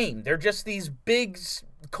the same. They're just these big,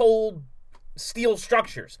 cold steel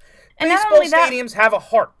structures. And baseball stadiums have a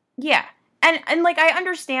heart. Yeah. And I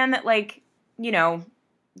understand that,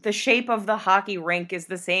 the shape of the hockey rink is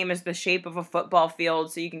the same as the shape of a football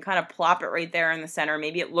field, so you can kind of plop it right there in the center.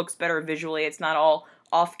 Maybe it looks better visually. It's not all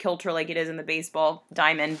off kilter like it is in the baseball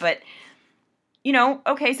diamond, but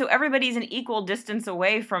okay, so everybody's an equal distance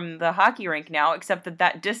away from the hockey rink now, except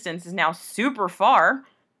that distance is now super far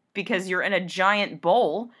because you're in a giant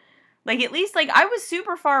bowl. Like, at least, I was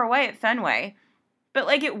super far away at Fenway,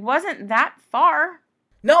 but, it wasn't that far.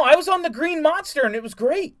 No, I was on the Green Monster, and it was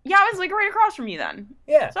great. Yeah, I was, right across from you then.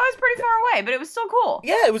 Yeah. So I was pretty far away, but it was still cool.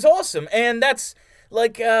 Yeah, it was awesome. And that's,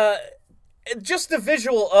 just the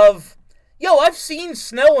visual of, I've seen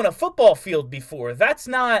snow in a football field before. That's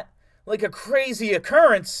not, a crazy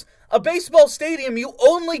occurrence. A baseball stadium you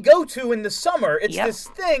only go to in the summer. It's this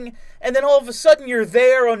thing, and then all of a sudden you're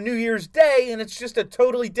there on New Year's Day, and it's just a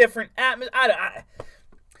totally different atmosphere.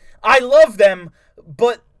 I love them,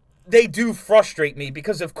 but they do frustrate me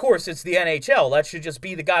because, of course, it's the NHL. That should just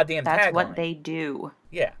be the goddamn tagline. That's what they do.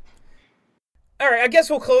 Yeah. All right, I guess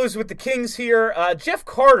we'll close with the Kings here. Jeff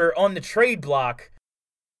Carter on the trade block.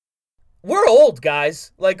 We're old,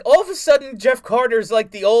 guys. All of a sudden, Jeff Carter's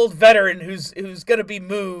the old veteran who's going to be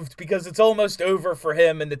moved because it's almost over for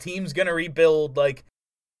him and the team's going to rebuild.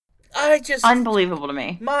 Unbelievable to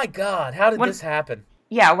me. My God, how did this happen?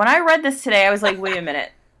 Yeah, when I read this today, I was like, wait a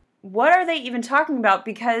minute. What are they even talking about?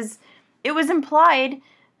 Because it was implied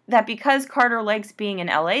that because Carter likes being in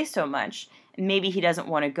LA so much, and maybe he doesn't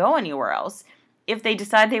want to go anywhere else, if they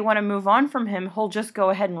decide they want to move on from him, he'll just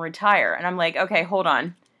go ahead and retire. And I'm like, okay, hold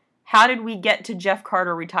on. How did we get to Jeff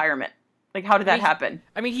Carter retirement? How did that happen?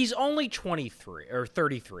 I mean, he's only 23 or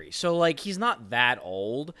 33, so he's not that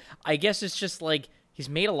old. I guess it's just he's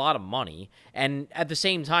made a lot of money, and at the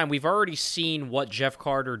same time, we've already seen what Jeff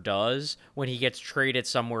Carter does when he gets traded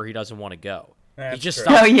somewhere he doesn't want to go. That's he just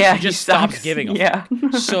true. stops. He just stops giving them. Yeah.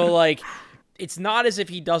 So it's not as if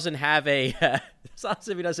he doesn't have it's not as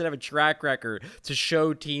if he doesn't have a track record to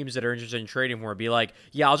show teams that are interested in trading for him. Be like,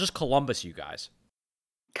 yeah, I'll just Columbus you guys.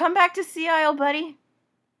 Come back to Sea Isle, buddy.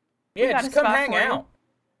 Yeah, just come hang out.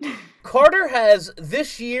 Carter has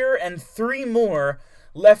this year and 3 more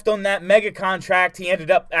left on that mega contract he ended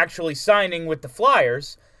up actually signing with the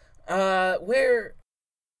Flyers. They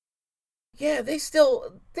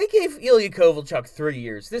gave Ilya Kovalchuk 3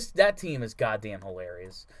 years. That team is goddamn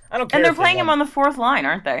hilarious. I don't care. And they're playing him on the 4th line,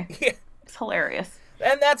 aren't they? Yeah. It's hilarious.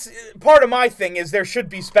 And that's part of my thing is there should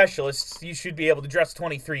be specialists. You should be able to dress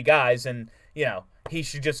 23 guys and, he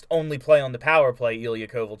should just only play on the power play, Ilya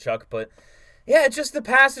Kovalchuk. But, yeah, just the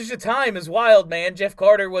passage of time is wild, man. Jeff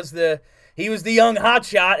Carter was the young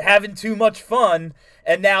hotshot having too much fun,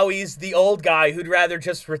 and now he's the old guy who'd rather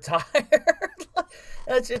just retire.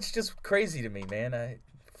 It's just crazy to me, man. I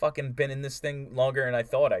fucking been in this thing longer than I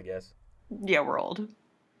thought, I guess. Yeah, we're old.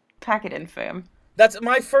 Pack it in, fam. That's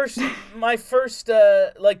my first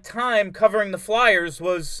time covering the Flyers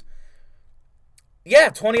was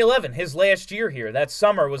 2011, his last year here. That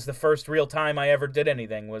summer was the first real time I ever did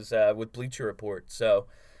anything was with Bleacher Report. So,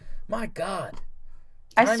 my God.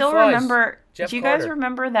 I still remember, Jeff do you Carter. guys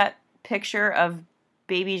remember that picture of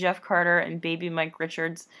baby Jeff Carter and baby Mike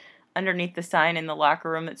Richards underneath the sign in the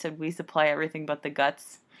locker room that said, "We supply everything but the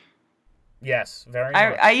guts"? Yes, very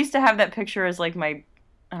much. I used to have that picture as my,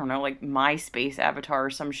 I don't know, MySpace avatar or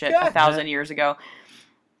some shit 1,000 years ago.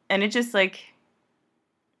 And it just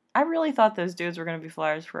I really thought those dudes were going to be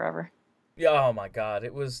Flyers forever. Yeah, oh my God,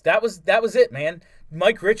 that was it, man.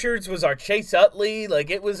 Mike Richards was our Chase Utley,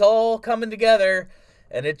 it was all coming together,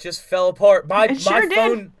 and it just fell apart.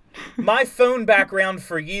 My phone background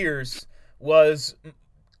for years was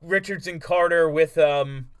Richards and Carter with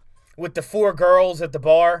the 4 girls at the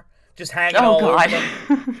bar just hanging all over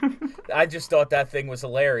them. I just thought that thing was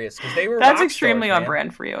hilarious because they were. That's extremely stars, on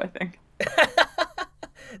brand for you, I think.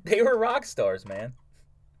 They were rock stars, man.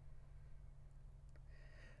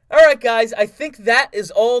 All right, guys, I think that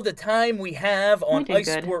is all the time we have on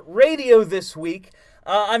Ice Sport Radio this week.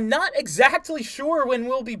 I'm not exactly sure when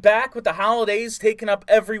we'll be back with the holidays taking up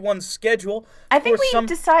everyone's schedule. I think we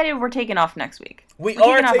decided we're taking off next week. We're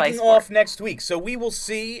taking off next week, so we will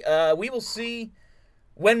see.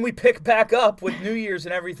 When we pick back up with New Year's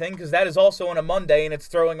and everything, because that is also on a Monday, and it's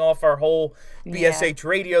throwing off our whole BSH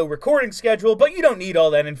radio recording schedule, but you don't need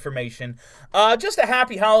all that information. Just a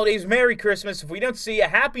happy holidays, Merry Christmas. If we don't see a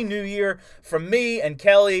Happy New Year from me and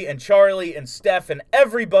Kelly and Charlie and Steph and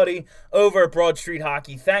everybody over at Broad Street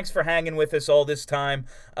Hockey, thanks for hanging with us all this time.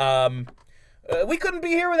 We couldn't be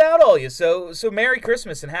here without all you, so Merry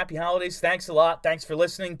Christmas and Happy Holidays. Thanks a lot. Thanks for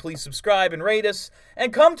listening. Please subscribe and rate us,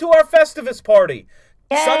 and come to our Festivus party.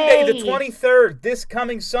 Yay! Sunday the 23rd, this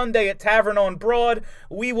coming Sunday at Tavern on Broad.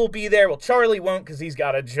 We will be there. Well, Charlie won't because he's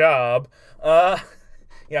got a job.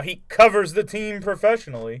 he covers the team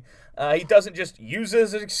professionally. He doesn't just use it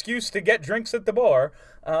as an excuse to get drinks at the bar.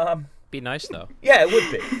 Be nice, though. Yeah, it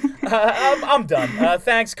would be. I'm done.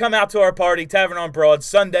 Thanks. Come out to our party, Tavern on Broad,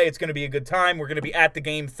 Sunday. It's going to be a good time. We're going to be at the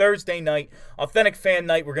game Thursday night, Authentic Fan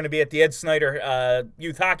Night. We're going to be at the Ed Snyder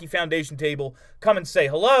Youth Hockey Foundation table. Come and say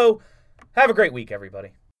hello. Have a great week, everybody.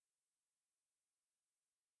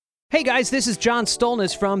 Hey guys, this is John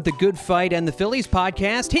Stolnis from The Good Fight and the Phillies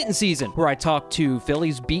podcast, Hittin' Season, where I talk to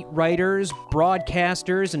Phillies beat writers,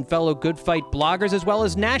 broadcasters, and fellow Good Fight bloggers, as well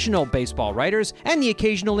as national baseball writers, and the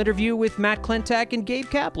occasional interview with Matt Klentak and Gabe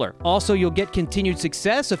Kapler. Also, you'll get Continued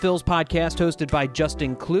Success, a Phils podcast hosted by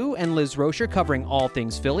Justin Klugh and Liz Rocher, covering all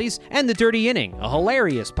things Phillies, and The Dirty Inning, a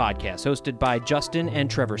hilarious podcast hosted by Justin and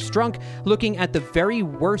Trevor Strunk, looking at the very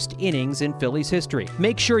worst innings in Phillies history.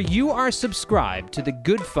 Make sure you are subscribed to The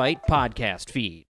Good Fight podcast feed.